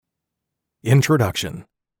Introduction.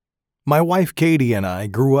 My wife Katie and I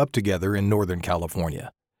grew up together in Northern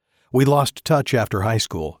California. We lost touch after high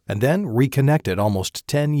school and then reconnected almost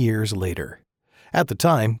 10 years later. At the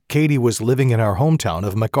time, Katie was living in our hometown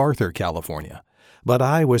of McArthur, California, but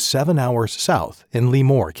I was 7 hours south in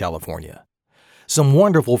Lemoore, California. Some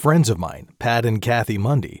wonderful friends of mine, Pat and Kathy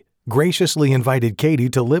Mundy, graciously invited Katie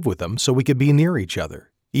to live with them so we could be near each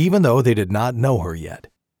other, even though they did not know her yet.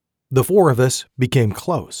 The four of us became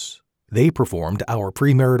close. They performed our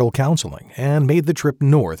pre-marital counseling and made the trip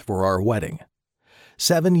north for our wedding.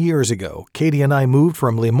 7 years ago, Katie and I moved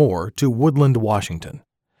from Lemoore to Woodland, Washington.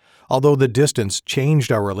 Although the distance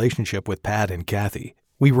changed our relationship with Pat and Kathy,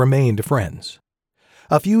 we remained friends.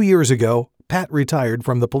 A few years ago, Pat retired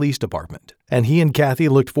from the police department, and he and Kathy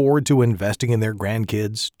looked forward to investing in their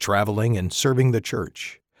grandkids, traveling, and serving the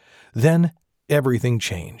church. Then, everything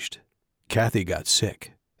changed. Kathy got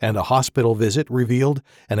sick, and a hospital visit revealed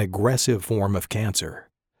an aggressive form of cancer.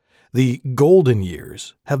 The golden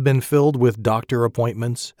years have been filled with doctor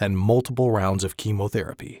appointments and multiple rounds of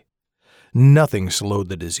chemotherapy. Nothing slowed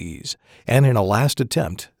the disease, and in a last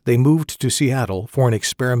attempt, they moved to Seattle for an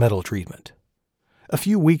experimental treatment. A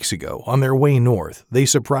few weeks ago, on their way north, they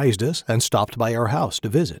surprised us and stopped by our house to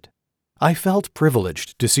visit. I felt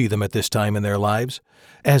privileged to see them at this time in their lives.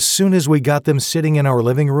 As soon as we got them sitting in our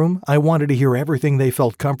living room, I wanted to hear everything they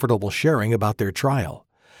felt comfortable sharing about their trial.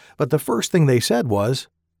 But the first thing they said was,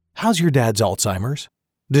 "How's your dad's Alzheimer's?"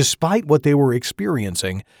 Despite what they were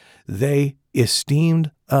experiencing, they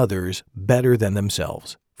esteemed others better than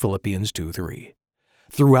themselves. Philippians 2:3.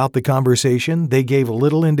 Throughout the conversation, they gave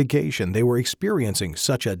little indication they were experiencing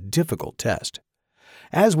such a difficult test.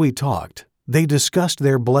 As we talked, they discussed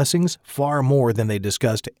their blessings far more than they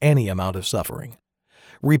discussed any amount of suffering.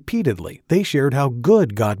 Repeatedly, they shared how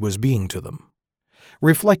good God was being to them.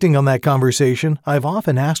 Reflecting on that conversation, I've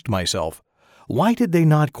often asked myself, why did they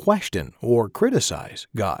not question or criticize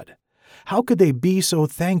God? How could they be so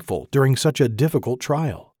thankful during such a difficult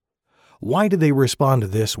trial? Why did they respond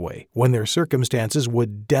this way when their circumstances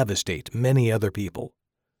would devastate many other people?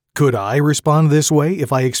 Could I respond this way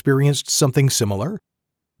if I experienced something similar?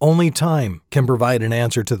 Only time can provide an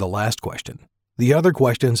answer to the last question. The other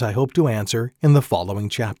questions I hope to answer in the following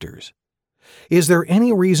chapters. Is there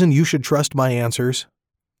any reason you should trust my answers?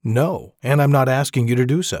 No, and I'm not asking you to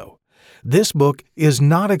do so. This book is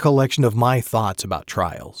not a collection of my thoughts about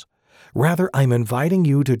trials. Rather, I'm inviting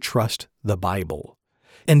you to trust the Bible.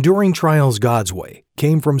 Enduring trials God's way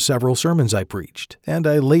came from several sermons I preached, and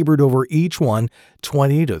I labored over each one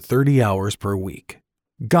 20 to 30 hours per week.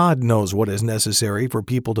 God knows what is necessary for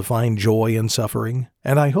people to find joy in suffering,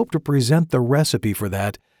 and I hope to present the recipe for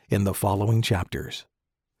that in the following chapters.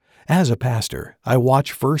 As a pastor, I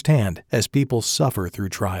watch firsthand as people suffer through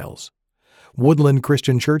trials. Woodland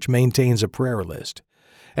Christian Church maintains a prayer list,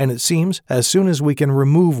 and it seems as soon as we can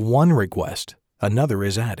remove one request, another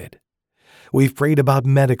is added. We've prayed about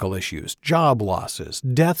medical issues, job losses,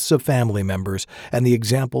 deaths of family members, and the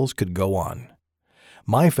examples could go on.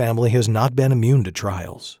 My family has not been immune to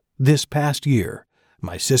trials. This past year,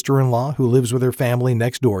 my sister-in-law, who lives with her family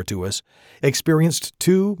next door to us, experienced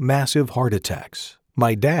 2 massive heart attacks.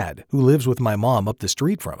 My dad, who lives with my mom up the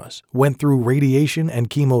street from us, went through radiation and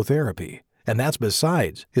chemotherapy, and that's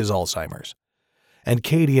besides his Alzheimer's. And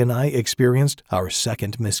Katie and I experienced our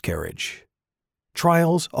second miscarriage.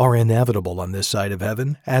 Trials are inevitable on this side of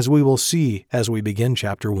heaven, as we will see as we begin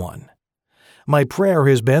chapter 1. My prayer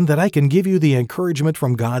has been that I can give you the encouragement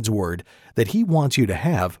from God's Word that He wants you to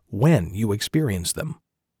have when you experience them.